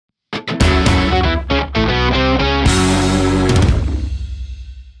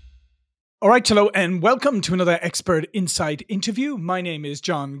All right, hello, and welcome to another Expert Insight interview. My name is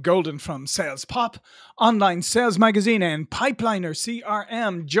John Golden from SalesPOP, online sales magazine, and Pipeliner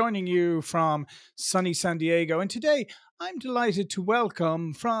CRM, joining you from sunny San Diego. And today, I'm delighted to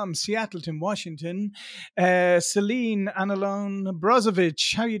welcome from Seattleton, Washington, Celine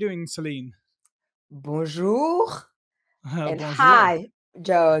Brozovich. How are you doing, Celine? Bonjour and Bonjour. hi,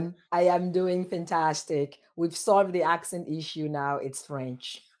 John. I am doing fantastic. We've solved the accent issue now. It's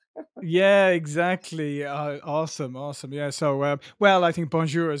French. Yeah, exactly. Awesome, awesome. Yeah. So, well, I think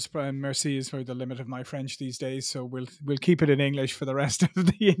bonjour is and merci is for the limit of my French these days. So we'll keep it in English for the rest of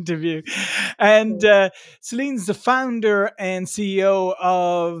the interview. And Celine's the founder and CEO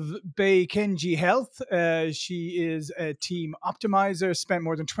of Bay Kenji Health. She is a team optimizer. Spent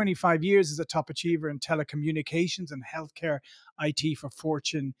more than 25 years as a top achiever in telecommunications and healthcare IT for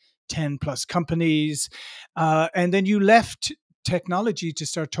Fortune 10 plus companies. And then you left technology to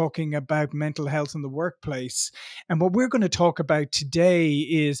start talking about mental health in the workplace. And what we're going to talk about today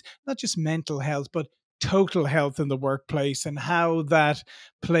is not just mental health, but total health in the workplace and how that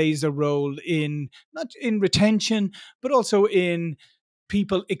plays a role in not in retention, but also in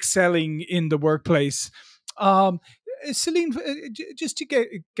people excelling in the workplace. Um, Celine, just to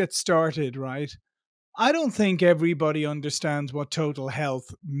get started, right? I don't think everybody understands what total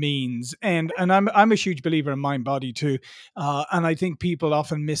health means, and I'm a huge believer in mind body too, and I think people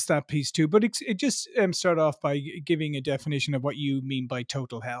often miss that piece too. But it just start off by giving a definition of what you mean by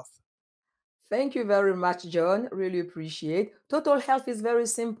total health. Thank you very much, John. Really appreciate. Total health is very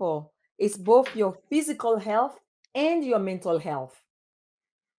simple. It's both your physical health and your mental health.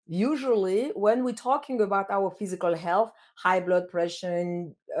 Usually, when we're talking about our physical health, high blood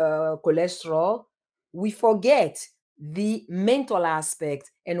pressure, cholesterol, we forget the mental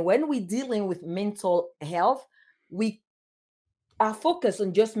aspect. And when we're dealing with mental health, we are focused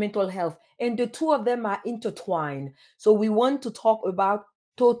on just mental health, and the two of them are intertwined. So we want to talk about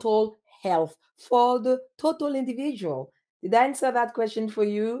total health for the total individual. Did I answer that question for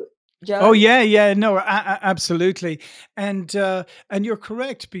you, Oh John? yeah, yeah, no, absolutely, and you're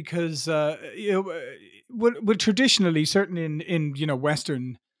correct because well, traditionally, certainly in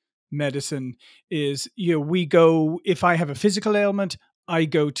Western medicine, is we go if I have a physical ailment, I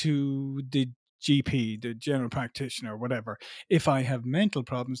go to the GP, the general practitioner, whatever. If I have mental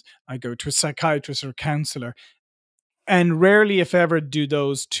problems, I go to a psychiatrist or counselor, and rarely, if ever, do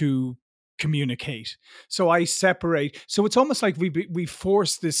those two communicate. So I separate. So it's almost like we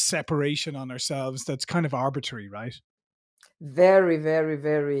force this separation on ourselves. That's kind of arbitrary, right? Very, very,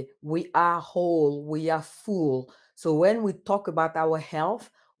 very. We are whole, we are full. So when we talk about our health,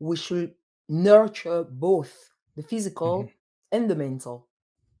 we should nurture both the Mhm. physical and the mental.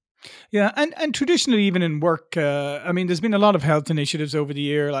 Yeah, and traditionally, even in work, I mean, there's been a lot of health initiatives over the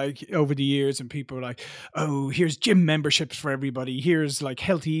years, and people are like, "Oh, here's gym memberships for everybody. Here's like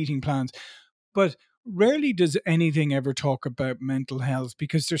healthy eating plans." But rarely does anything ever talk about mental health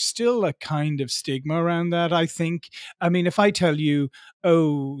because there's still a kind of stigma around that. I think. I mean, if I tell you,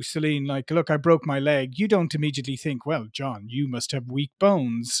 "Oh, Celine, like, look, I broke my leg," you don't immediately think, "Well, John, you must have weak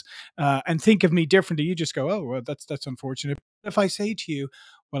bones," and think of me differently. You just go, "Oh, well, that's unfortunate." If I say to you,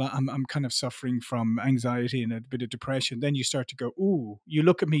 well, I'm kind of suffering from anxiety and a bit of depression, then you start to go, ooh, you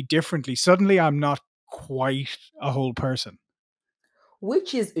look at me differently. Suddenly I'm not quite a whole person.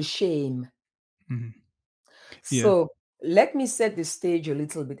 Which is a shame. Mhm. Yeah. So let me set the stage a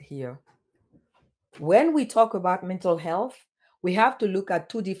little bit here. When we talk about mental health, we have to look at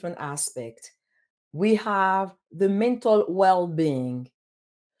two different aspects. We have the mental well being,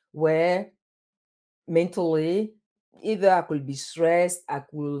 where mentally, either I could be stressed, I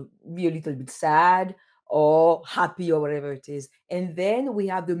could be a little bit sad or happy or whatever it is. And then we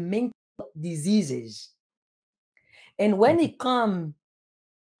have the mental diseases. And when Mhm. it comes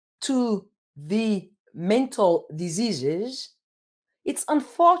to the mental diseases, it's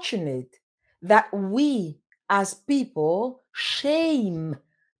unfortunate that we as people shame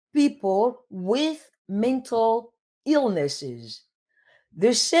people with mental illnesses.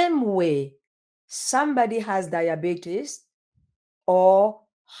 The same way somebody has diabetes or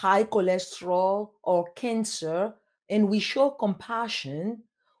high cholesterol or cancer, and we show compassion,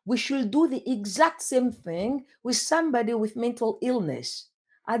 we should do the exact same thing with somebody with mental illness.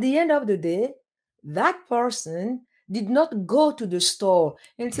 At the end of the day, that person did not go to the store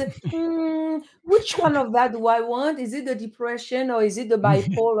and say, which one of that do I want? Is it the depression or is it the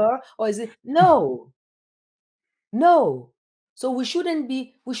bipolar or is it? No, no. So we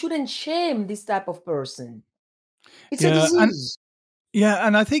shouldn't shame this type of person. It's a Yeah, and disease.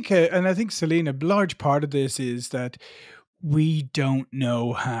 and I think Selena, a large part of this is that we don't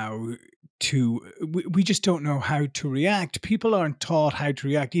know how to we just don't know how to react. People aren't taught how to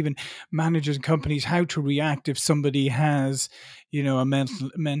react, even managers and companies, how to react if somebody has, a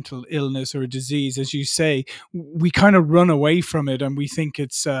mental illness or a disease. As you say, we kind of run away from it, and we think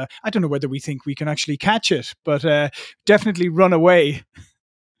it's I don't know whether we think we can actually catch it, but definitely run away.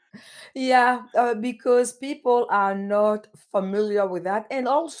 Yeah, because people are not familiar with that, and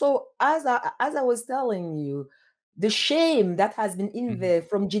also as I was telling you, the shame that has been in Mhm, there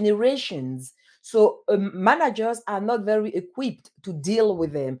from generations. So managers are not very equipped to deal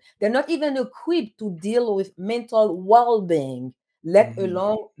with them. They're not even equipped to deal with mental well-being, let mhm,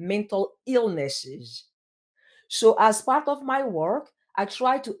 alone mental illnesses. So, as part of my work, I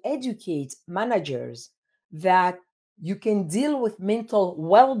try to educate managers that you can deal with mental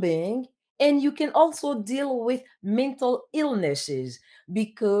well being and you can also deal with mental illnesses,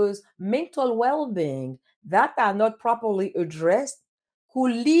 because mental well being that are not properly addressed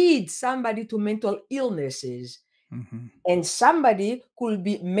could lead somebody to mental illnesses, mhm. and somebody could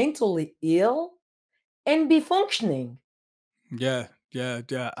be mentally ill and be functioning. Yeah, yeah,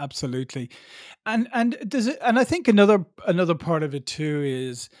 yeah, absolutely. And I think another part of it too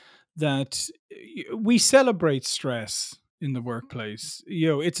is that we celebrate stress in the workplace.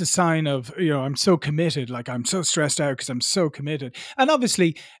 It's a sign of, I'm so committed, like I'm so stressed out because I'm so committed. And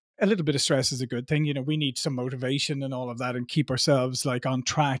obviously a little bit of stress is a good thing. We need some motivation and all of that and keep ourselves like on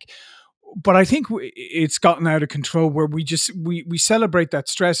track. But I think it's gotten out of control where we celebrate that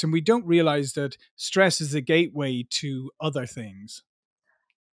stress and we don't realize that stress is a gateway to other things.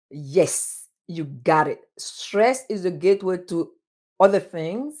 Yes, you got it. Stress is a gateway to other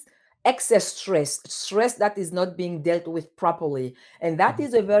things. Excess stress, stress that is not being dealt with properly. And that Mhm,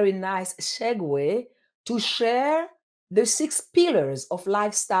 is a very nice segue to share the 6 pillars of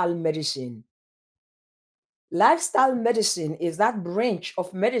lifestyle medicine. Lifestyle medicine is that branch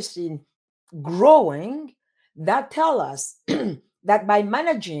of medicine growing that tell us that by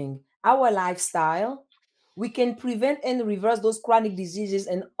managing our lifestyle, we can prevent and reverse those chronic diseases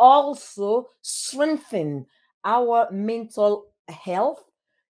and also strengthen our mental health,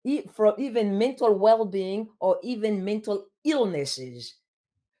 from even mental well-being or even mental illnesses.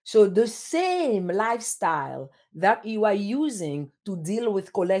 So the same lifestyle that you are using to deal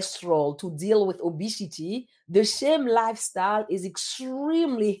with cholesterol, to deal with obesity, the same lifestyle is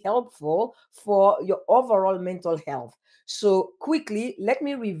extremely helpful for your overall mental health. So quickly, let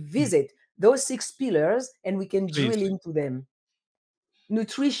me mhm. revisit those 6 pillars and we can Please. drill into them.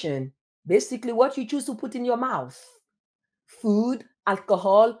 Nutrition, basically what you choose to put in your mouth. Food,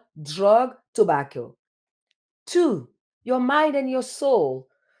 alcohol, drug, tobacco. 2, your mind and your soul.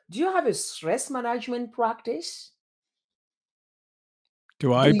 Do you have a stress management practice?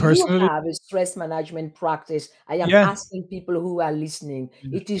 Do Do I you personally? have a stress management practice? I am Yeah. asking people who are listening.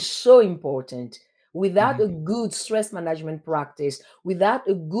 Yeah. It is so important. Without Mhm, a good stress management practice, without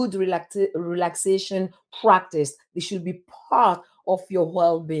a good relaxation practice, this should be part of your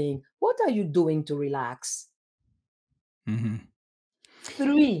well being. What are you doing to relax? mhm.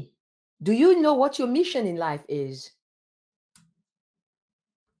 3, do you know what your mission in life is?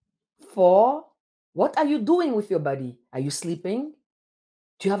 4, what are you doing with your body? Are you sleeping?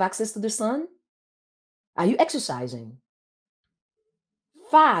 Do you have access to the sun? Are you exercising?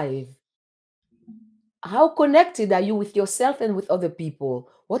 5, how connected are you with yourself and with other people?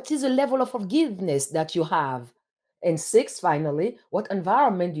 What is the level of forgiveness that you have? And 6, finally, what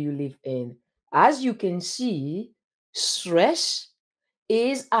environment do you live in? As you can see, stress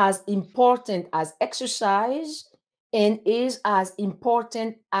is as important as exercise and is as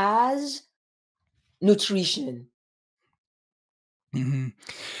important as nutrition. Mhm.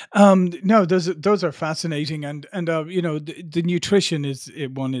 No, those are fascinating, and the nutrition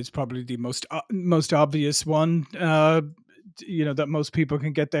one is probably the most obvious one. That most people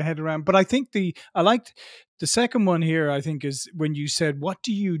can get their head around. But I think I liked the second one here. I think is when you said, "What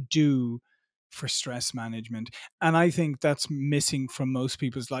do you do for stress management?" And I think that's missing from most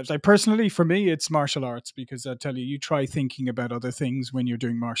people's lives. Like personally, for me, it's martial arts because I tell you, you try thinking about other things when you're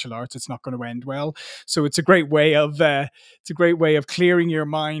doing martial arts, it's not going to end well. So it's a great way of clearing your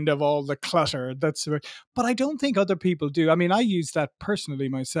mind of all the clutter. But I don't think other people do. I mean, I use that personally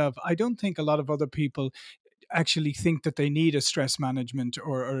myself. I don't think a lot of other people actually think that they need a stress management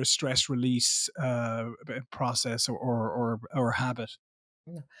or a stress release process or habit.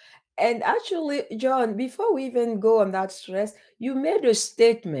 And actually, John, before we even go on that stress, you made a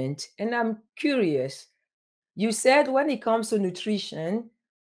statement, and I'm curious. You said when it comes to nutrition,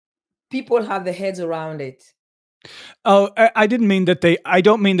 people have their heads around it. Oh, I didn't mean that they. I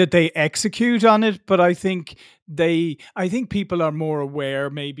don't mean that they execute on it, but I think I think people are more aware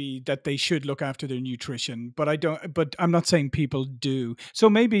maybe that they should look after their nutrition, but I don't, but I'm not saying people do. So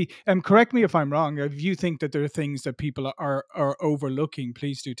maybe, correct me if I'm wrong, if you think that there are things that people are overlooking,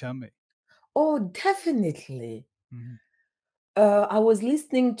 please do tell me. Oh, definitely. Mhm. I was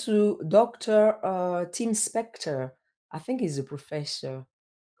listening to Dr. Tim Spector, I think he's a professor,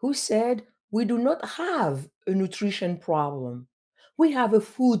 who said, we do not have a nutrition problem. We have a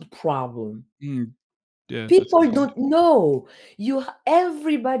food problem. Mm, yeah, that's a People good point. don't know.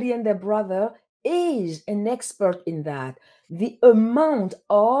 Everybody and their brother is an expert in that. The amount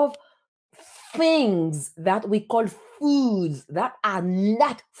of things that we call foods that are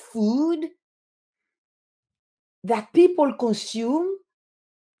not food that people consume,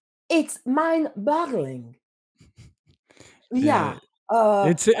 it's mind-boggling. Yeah,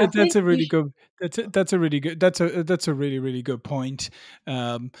 Yeah, I that's think a really good, that's a really good, that's a really really good point.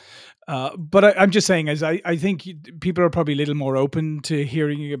 Um, but I'm just saying, as I think people are probably a little more open to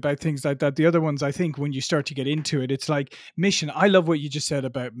hearing about things like that. The other ones, I think, when you start to get into it, it's like mission. I love what you just said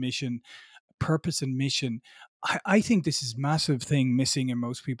about mission, purpose, and mission. I think this is massive thing missing in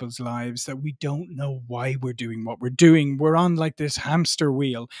most people's lives, that we don't know why we're doing what we're doing. We're on like this hamster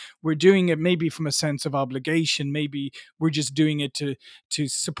wheel. We're doing it maybe from a sense of obligation. Maybe we're just doing it to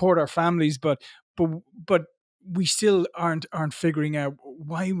support our families, but but we still aren't figuring out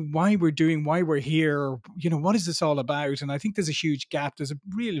why we're doing, why we're here. You know, what is this all about? And I think there's a huge gap. There's a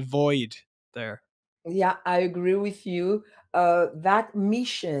real void there. Yeah, I agree with you. That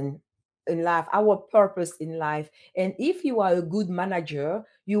mission in life, our purpose in life, and if you are a good manager,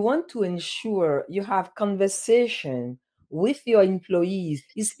 you want to ensure you have conversation with your employees,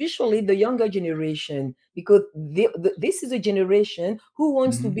 especially the younger generation, because this is a generation who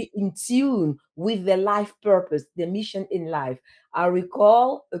wants to Hmm. be in tune with their life purpose, their mission in life. I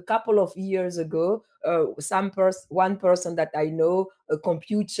recall a couple of years ago, one person that I know, a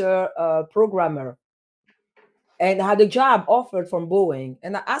computer programmer, and had a job offered from Boeing.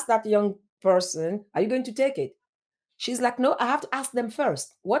 And I asked that young person, are you going to take it? She's like, no, I have to ask them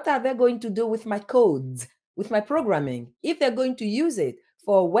first. What are they going to do with my codes, with my programming? If they're going to use it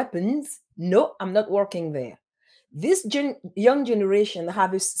for weapons, no, I'm not working there. This young generation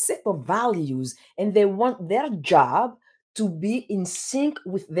have a set of values, and they want their job to be in sync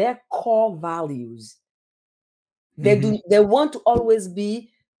with their core values. Hmm. They want to always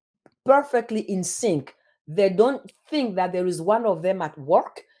be perfectly in sync. They don't think that there is one of them at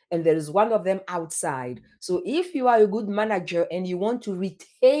work and there is one of them outside. So if you are a good manager and you want to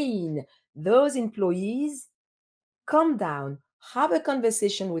retain those employees, calm down, have a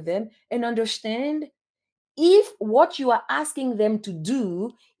conversation with them, and understand if what you are asking them to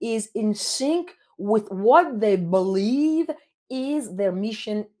do is in sync with what they believe is their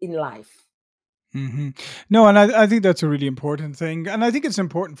mission in life. Hmm. No, and I think that's a really important thing. And I think it's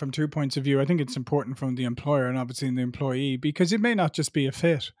important from two points of view. I think it's important from the employer and obviously the employee, because it may not just be a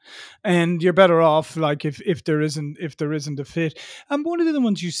fit. And you're better off like if there isn't a fit. And one of the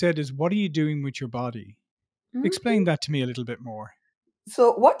ones you said is, what are you doing with your body? Mhm. Explain that to me a little bit more.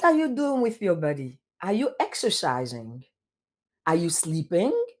 So, what are you doing with your body? Are you exercising? Are you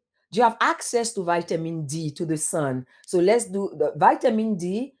sleeping? Do you have access to vitamin D, to the sun? So let's do the vitamin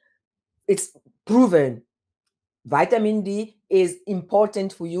D. It's proven vitamin D is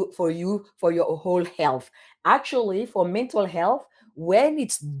important for your whole health. Actually, for mental health, when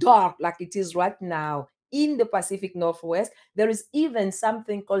it's dark like it is right now in the Pacific Northwest, there is even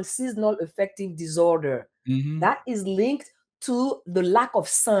something called seasonal affective disorder Hmm. that is linked to the lack of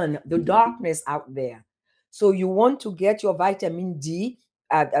sun, the darkness out there. So you want to get your vitamin D.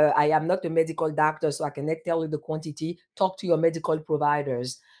 I am not a medical doctor, so I cannot tell you the quantity. Talk to your medical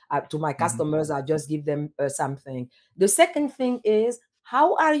providers. To my Hmm. customers, I just give them something. The second thing is,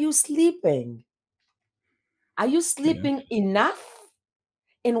 how are you sleeping? Are you Yeah. sleeping enough?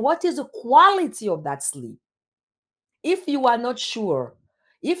 And what is the quality of that sleep? If you are not sure,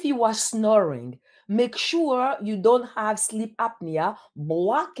 if you are snoring, make sure you don't have sleep apnea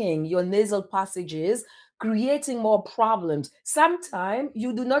blocking your nasal passages, creating more problems. Sometimes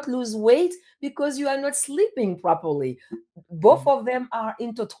you do not lose weight because you are not sleeping properly. Both Hmm. of them are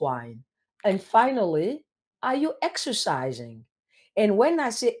intertwined. And finally, are you exercising? And when I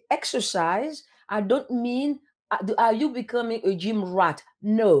say exercise, I don't mean are you becoming a gym rat?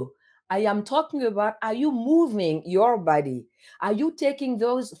 No. I am talking about, are you moving your body? Are you taking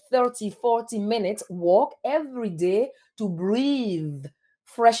those 30, 40 minutes walk every day to breathe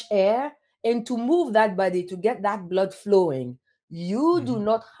fresh air and to move that body to get that blood flowing? You do Hmm.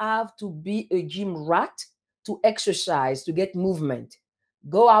 not have to be a gym rat to exercise, to get movement.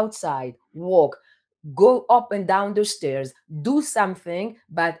 Go outside, walk. go up and down the stairs, do something,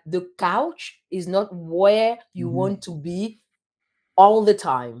 but the couch is not where you Mhm. want to be all the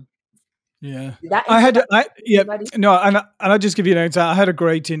time. Yeah. Did that I answer had that I question, yeah, everybody? no, and I'll just give you an example. I had a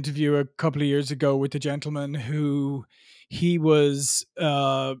great interview a couple of years ago with a gentleman who he was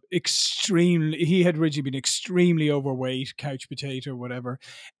extremely he had originally been extremely overweight, couch potato, whatever.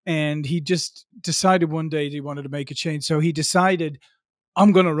 And he just decided one day that he wanted to make a change. So he decided,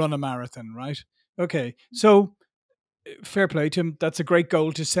 I'm gonna run a marathon, right? Okay. So fair play to him. That's a great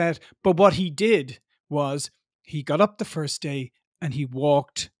goal to set. But what he did was he got up the first day and he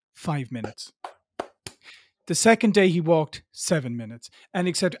walked 5 minutes. The second day he walked 7 minutes,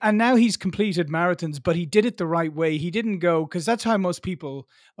 and now he's completed marathons, but he did it the right way. He didn't go, because that's how most people,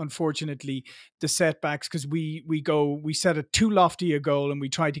 unfortunately, the setbacks, because we set a too lofty a goal and we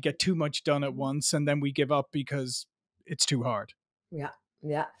try to get too much done at once, and then we give up because it's too hard. Yeah,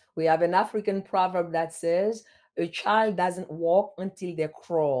 yeah. We have an African proverb that says, a child doesn't walk until they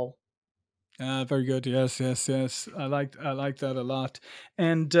crawl. Very good. Yes, yes, yes. I like that a lot.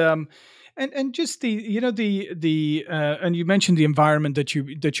 And and just the and you mentioned the environment that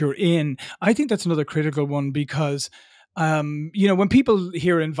you're in. I think that's another critical one because when people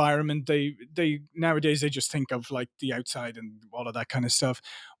hear environment, they nowadays they just think of like the outside and all of that kind of stuff.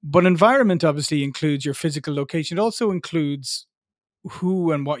 But environment obviously includes your physical location. It also includes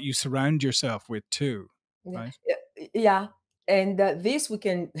who and what you surround yourself with too, Yeah, right? yeah. And this we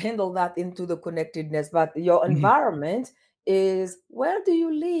can handle that into the connectedness, but your Mhm. environment is, where do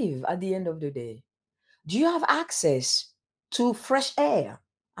you live at the end of the day? Do you have access to fresh air?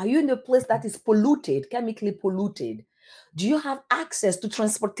 Are you in a place that is polluted, chemically polluted? Do you have access to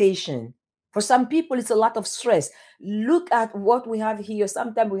transportation? For some people, it's a lot of stress. Look at what we have here.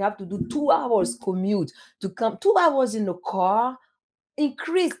 Sometimes we have to do 2 hours commute to come, 2 hours in the car,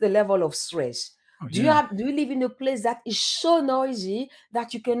 increase the level of stress. Oh Do you yeah. have do you live in a place that is so noisy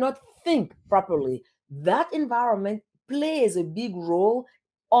that you cannot think properly? That environment plays a big role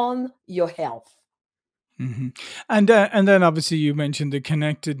on your health. And then obviously you mentioned the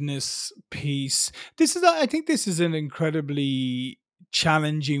connectedness piece. I think this is an incredibly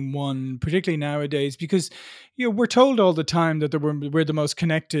challenging one, particularly nowadays, because we're told all the time that we're the most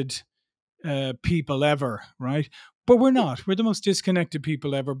connected people ever, right? But we're not. We're the most disconnected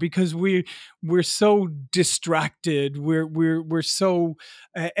people ever because we're so distracted. We're so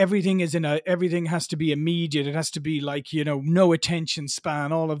everything has to be immediate. It has to be like no attention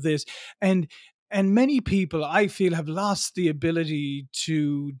span. All of this, and and many people I feel have lost the ability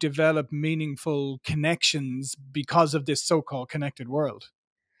to develop meaningful connections because of this so-called connected world.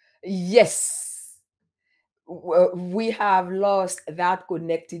 Yes, we have lost that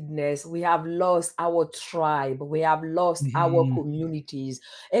connectedness. We have lost our tribe. We have lost our Mhm. communities.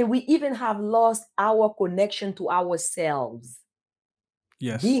 And we even have lost our connection to ourselves.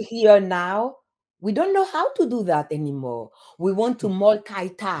 Yes. Be here now. We don't know how to do that anymore. We want to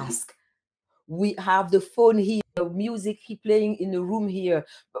multitask. We have the phone here, music playing in the room here,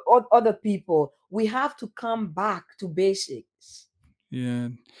 but other people. We have to come back to basics. Yeah.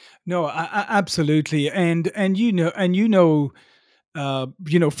 No, absolutely. And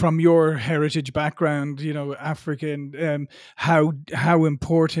from your heritage background, African, how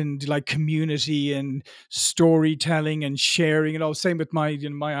important like community and storytelling and sharing, and all. Same with my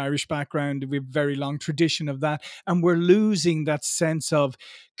Irish background. We have a very long tradition of that, and we're losing that sense of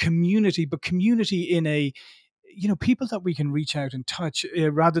community, but community in a people that we can reach out and touch,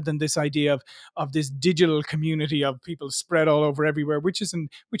 rather than this idea of this digital community of people spread all over everywhere, which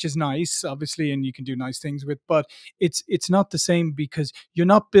is nice obviously, and you can do nice things with, but it's not the same because you're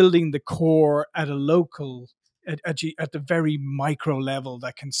not building the core at a local at the very micro level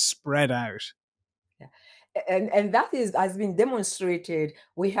that can spread out. Yeah. And that is has been demonstrated.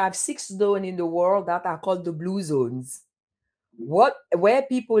 We have 6 zones in the world that are called the blue zones. What Where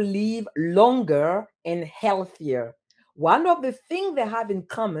people live longer and healthier. One of the things they have in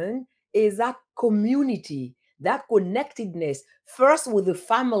common is that community, that connectedness, first with the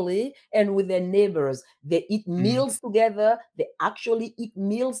family and with their neighbors. They eat Mhm. meals together, they actually eat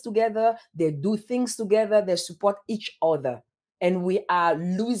meals together, they do things together, they support each other. And we are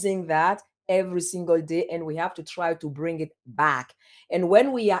losing that every single day, and we have to try to bring it back. And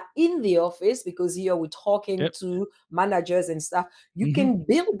when we are in the office, because here we're talking Yep. to managers and stuff, you Hmm. can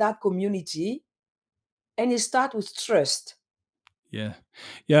build that community, and it starts with trust. Yeah.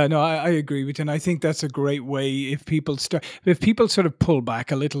 Yeah, no, I agree with you. And I think that's a great way if people sort of pull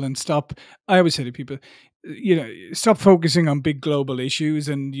back a little and stop. I always say to people, stop focusing on big global issues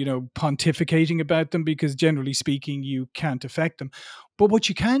and, pontificating about them because generally speaking, you can't affect them. But what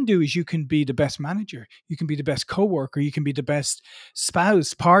you can do is you can be the best manager, you can be the best coworker, you can be the best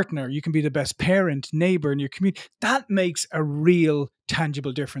spouse, partner, you can be the best parent, neighbor in your community. That makes a real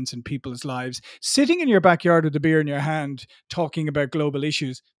tangible difference in people's lives. Sitting in your backyard with a beer in your hand, talking about global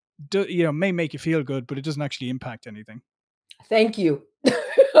issues, may make you feel good, but it doesn't actually impact anything. Thank you.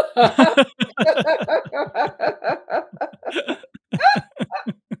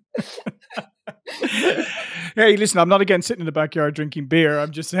 Hey, listen, I'm not against sitting in the backyard drinking beer.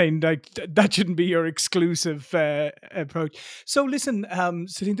 I'm just saying like that shouldn't be your exclusive approach. So listen,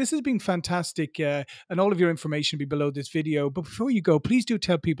 Celine, this has been fantastic, and all of your information will be below this video. But before you go, please do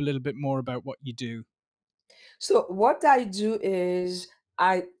tell people a little bit more about what you do. So what I do is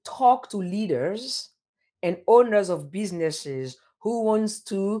I talk to leaders and owners of businesses who wants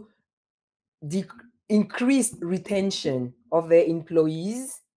to dec increase retention of their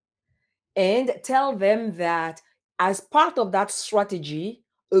employees and tell them that as part of that strategy,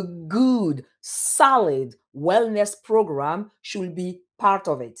 a good, solid wellness program should be part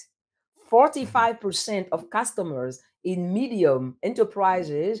of it. Mhm. 45% of customers in medium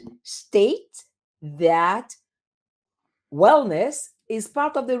enterprises state that wellness is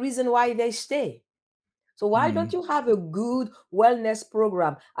part of the reason why they stay. So why don't Mm. you have a good wellness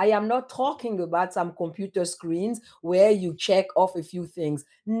program? I am not talking about some computer screens where you check off a few things.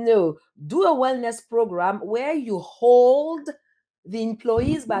 No, do a wellness program where you hold the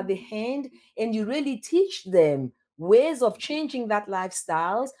employees by the hand and you really teach them ways of changing that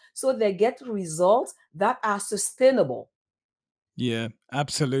lifestyles so they get results that are sustainable. Yeah,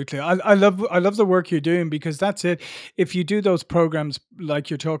 absolutely. I love the work you're doing because that's it. If you do those programs like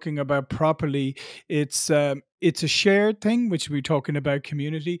you're talking about properly, it's a shared thing, which we're talking about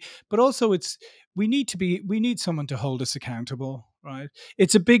community, but also we need someone to hold us accountable, right?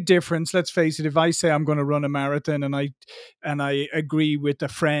 It's a big difference. Let's face it. If I say I'm going to run a marathon and I agree with a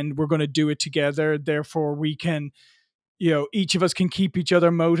friend, we're going to do it together. Therefore, we can each of us can keep each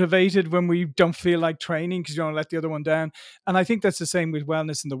other motivated when we don't feel like training because you don't let the other one down. And I think that's the same with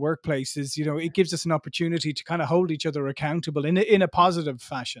wellness in the workplace is, it gives us an opportunity to kind of hold each other accountable in a positive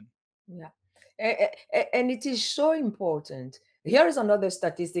fashion. Yeah. And it is so important. Here is another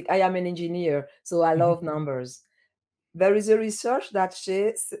statistic. I am an engineer, so I Mhm. love numbers. There is a research that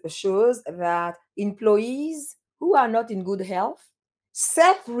shows that employees who are not in good health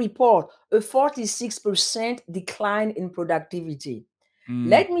self-report a 46% decline in productivity. Mm.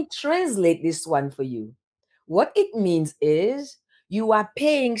 Let me translate this one for you. What it means is you are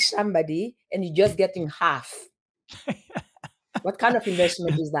paying somebody and you're just getting half. What kind of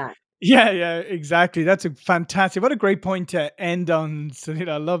investment is that? Yeah, yeah, exactly. That's a fantastic. What a great point to end on. So,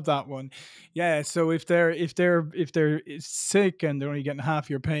 I love that one. Yeah. So if they're sick and they're only getting half,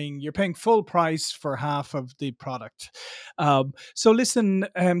 you're paying full price for half of the product. So listen,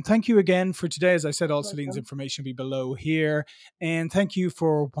 thank you again for today. As I said, all Celine's Welcome. information will be below here, and thank you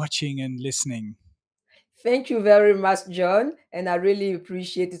for watching and listening. Thank you very much, John. And I really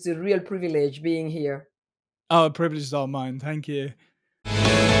appreciate it. It's a real privilege being here. Oh, privilege is all mine. Thank you.